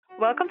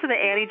Welcome to the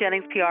Annie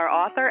Jennings PR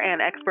author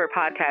and expert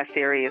podcast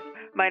series.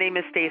 My name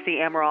is Stacey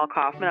Amaral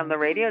Kaufman. I'm the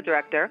radio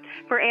director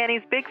for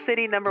Annie's Big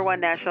City #1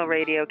 national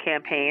radio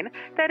campaign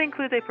that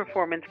includes a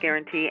performance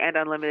guarantee and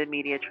unlimited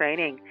media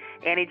training.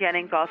 Annie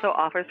Jennings also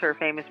offers her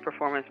famous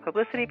performance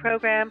publicity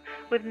program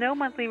with no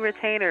monthly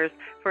retainers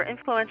for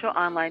influential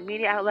online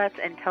media outlets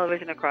and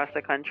television across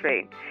the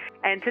country.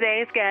 And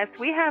today's guest,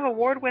 we have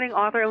award-winning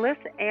author Liz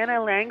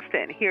Anna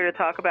Langston here to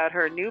talk about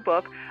her new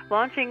book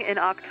launching in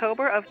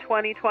October of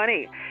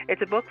 2020.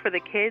 It's a book for the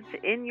kids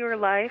in your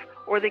life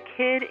or the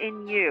kid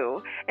in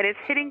you, and it's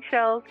hitting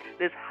shelves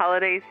this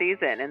holiday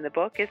season. And the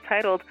book is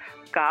titled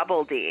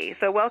Gobbledy.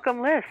 So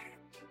welcome, Liz.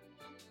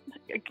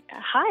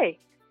 Hi.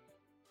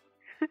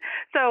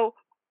 So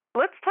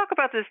let's talk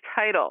about this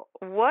title.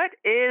 What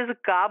is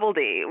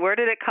Gobbledy? Where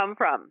did it come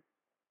from?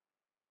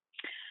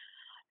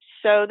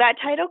 So that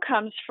title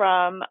comes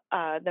from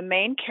the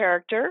main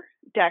character,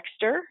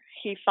 Dexter.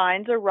 He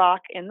finds a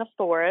rock in the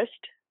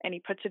forest and he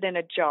puts it in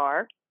a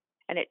jar.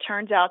 And it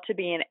turns out to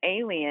be an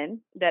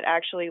alien that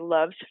actually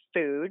loves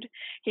food.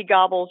 He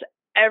gobbles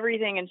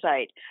everything in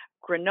sight.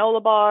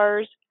 Granola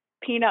bars,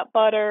 peanut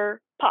butter,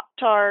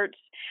 Pop-Tarts.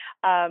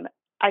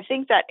 I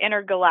think that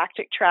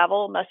intergalactic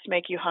travel must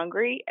make you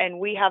hungry, and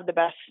we have the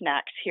best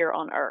snacks here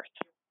on Earth.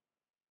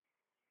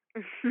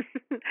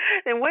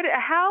 And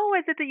how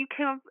is it that you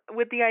came up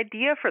with the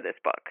idea for this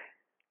book?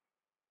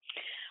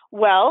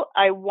 Well,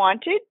 I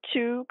wanted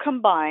to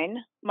combine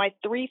my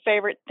three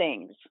favorite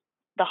things: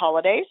 the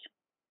holidays,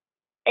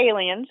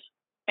 aliens,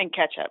 and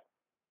ketchup.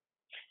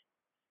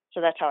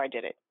 So that's how I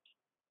did it.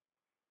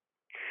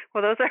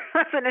 Well,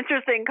 that's an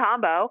interesting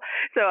combo.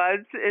 So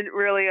it's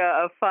really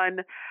a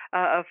fun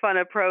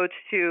approach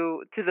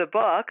to the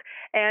book.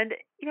 And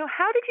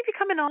how did you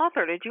become an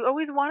author? Did you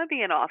always want to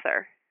be an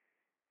author?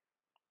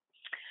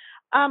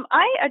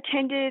 I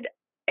attended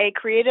a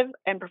creative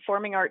and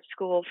performing arts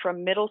school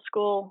from middle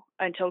school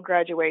until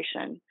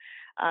graduation.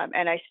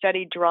 And I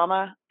studied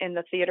drama in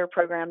the theater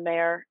program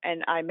there,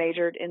 and I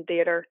majored in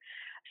theater.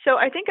 So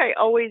I think I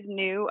always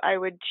knew I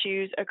would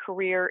choose a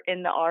career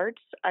in the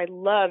arts. I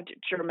loved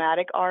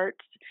dramatic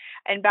arts.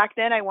 And back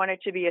then I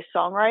wanted to be a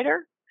songwriter.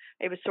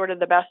 It was sort of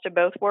the best of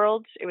both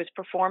worlds. It was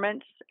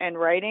performance and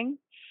writing.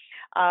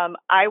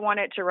 I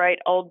wanted to write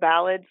old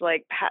ballads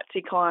like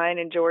Patsy Cline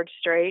and George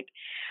Strait.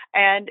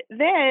 And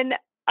then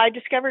I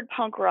discovered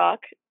punk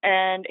rock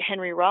and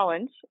Henry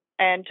Rollins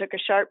and took a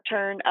sharp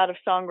turn out of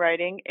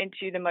songwriting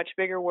into the much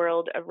bigger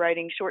world of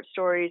writing short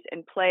stories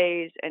and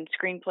plays and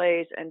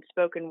screenplays and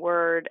spoken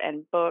word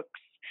and books.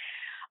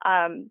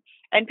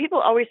 And people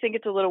always think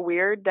it's a little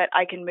weird that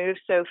I can move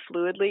so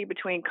fluidly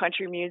between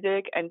country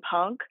music and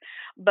punk,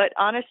 but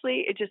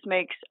honestly, it just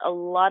makes a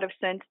lot of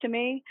sense to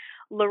me.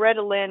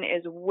 Loretta Lynn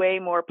is way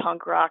more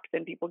punk rock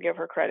than people give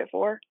her credit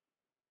for.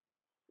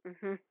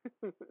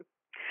 Mm-hmm.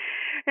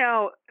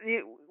 Now,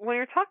 when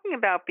you're talking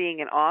about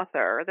being an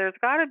author, there's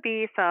got to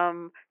be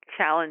some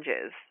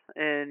challenges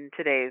in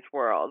today's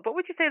world. What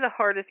would you say the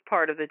hardest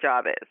part of the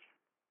job is?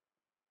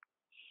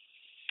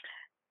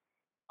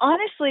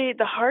 Honestly,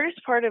 the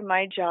hardest part of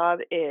my job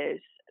is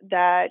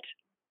that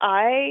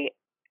I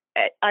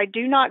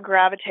do not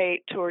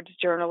gravitate towards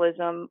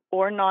journalism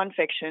or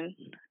nonfiction.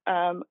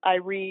 I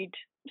read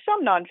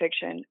some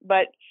nonfiction,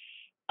 but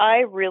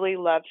I really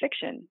love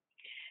fiction.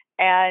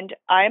 And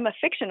I'm a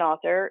fiction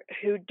author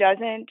who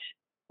doesn't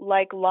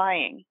like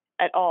lying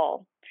at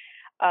all,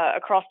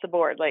 across the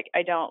board. Like,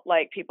 I don't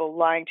like people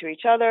lying to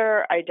each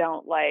other. I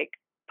don't like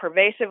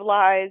pervasive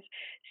lies.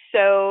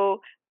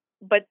 So,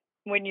 but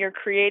when you're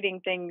creating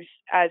things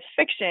as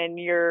fiction,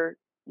 you're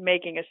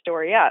making a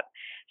story up.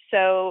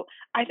 So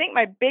I think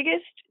my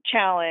biggest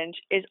challenge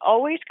is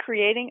always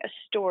creating a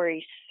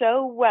story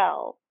so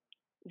well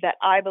that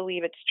I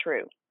believe it's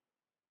true.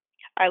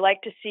 I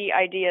like to see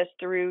ideas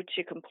through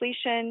to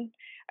completion.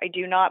 I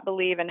do not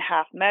believe in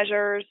half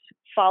measures.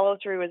 Follow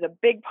through is a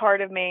big part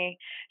of me.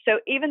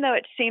 So even though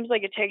it seems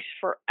like it takes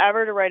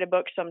forever to write a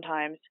book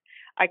sometimes,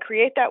 I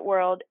create that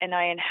world and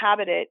I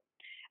inhabit it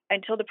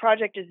until the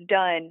project is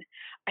done,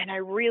 and I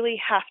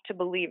really have to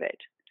believe it.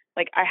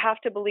 Like, I have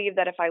to believe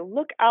that if I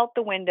look out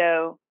the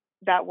window,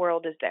 that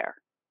world is there.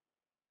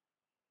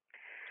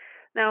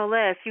 Now,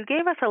 Liz, you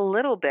gave us a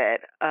little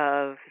bit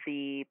of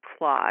the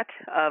plot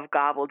of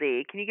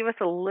Gobbledy. Can you give us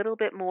a little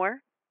bit more?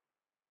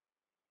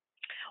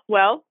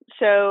 Well,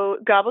 so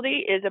Gobbledy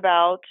is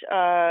about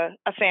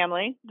a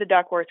family, the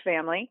Duckworth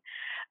family.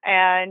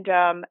 And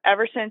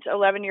ever since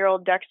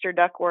 11-year-old Dexter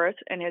Duckworth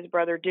and his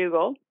brother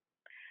Dougal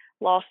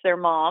lost their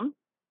mom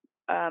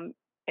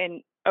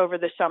over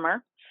the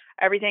summer,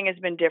 everything has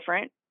been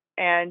different.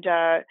 And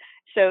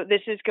so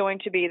this is going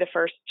to be the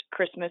first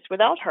Christmas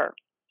without her.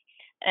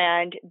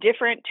 And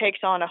different takes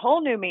on a whole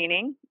new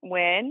meaning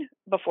when,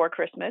 before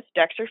Christmas,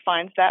 Dexter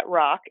finds that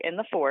rock in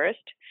the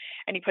forest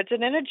and he puts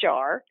it in a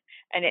jar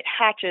and it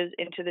hatches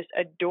into this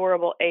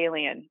adorable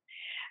alien.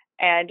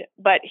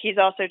 But he's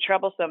also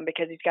troublesome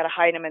because he's got to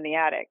hide him in the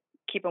attic,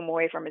 keep him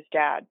away from his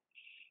dad.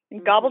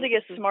 And Gobbledy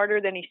is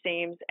smarter than he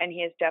seems, and he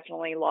is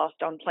definitely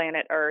lost on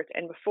planet Earth.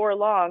 And before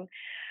long,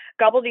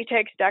 Gobbledy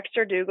takes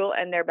Dexter, Dougal,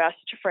 and their best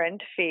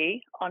friend,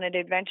 Fee, on an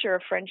adventure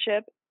of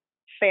friendship,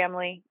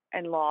 family,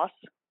 and loss,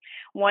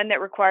 one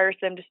that requires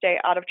them to stay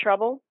out of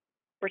trouble,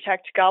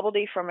 protect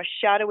Gobbledy from a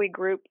shadowy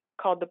group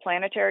called the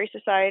Planetary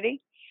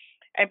Society,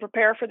 and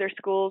prepare for their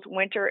school's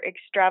winter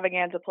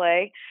extravaganza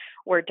play,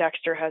 where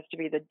Dexter has to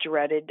be the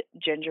dreaded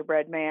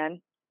gingerbread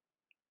man.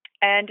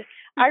 And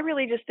I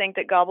really just think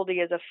that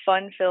Gobbledy is a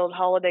fun-filled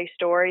holiday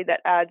story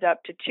that adds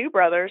up to 2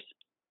 brothers,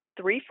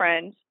 3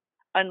 friends,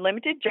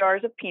 unlimited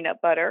jars of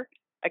peanut butter,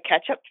 a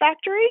ketchup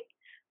factory,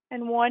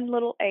 and 1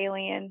 little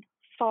alien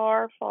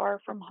far, far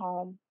from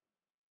home.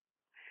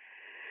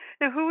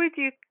 Now, who would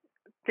you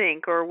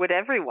think, or would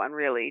everyone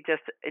really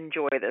just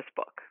enjoy this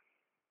book?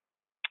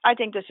 I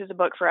think this is a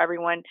book for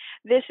everyone.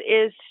 This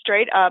is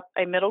straight up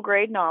a middle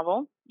grade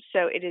novel,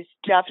 so it is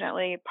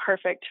definitely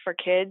perfect for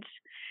kids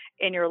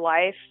in your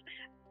life,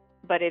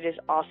 but it is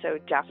also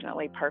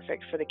definitely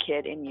perfect for the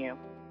kid in you.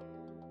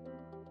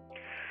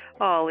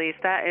 Oh, Elise,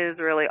 that is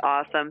really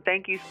awesome.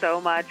 Thank you so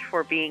much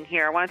for being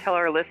here. I want to tell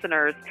our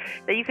listeners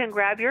that you can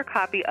grab your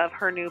copy of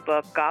her new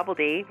book,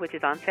 Gobbledy, which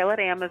is on sale at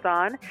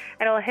Amazon,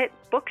 and it'll hit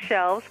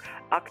bookshelves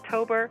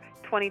October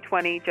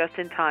 2020, just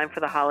in time for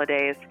the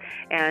holidays.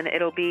 And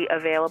it'll be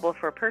available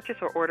for purchase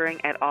or ordering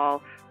at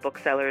all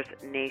booksellers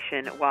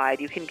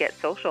nationwide. You can get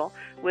social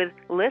with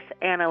Liz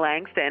Anna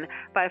Langston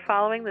by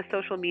following the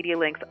social media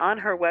links on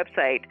her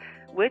website,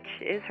 which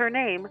is her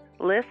name,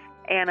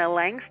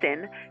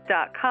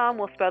 LisAnnaLangston.com.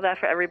 We'll spell that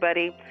for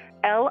everybody.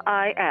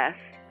 LisAnnaLangston.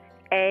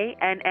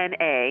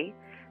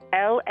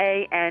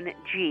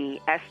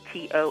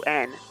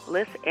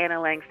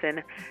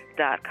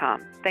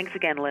 LisAnnaLangston.com. Thanks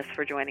again, Liz,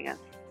 for joining us.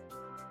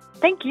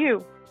 Thank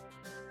you.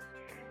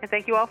 And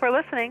thank you all for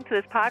listening to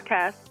this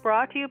podcast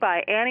brought to you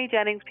by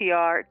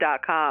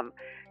AnnieJenningsPR.com.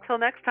 Till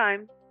next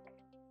time.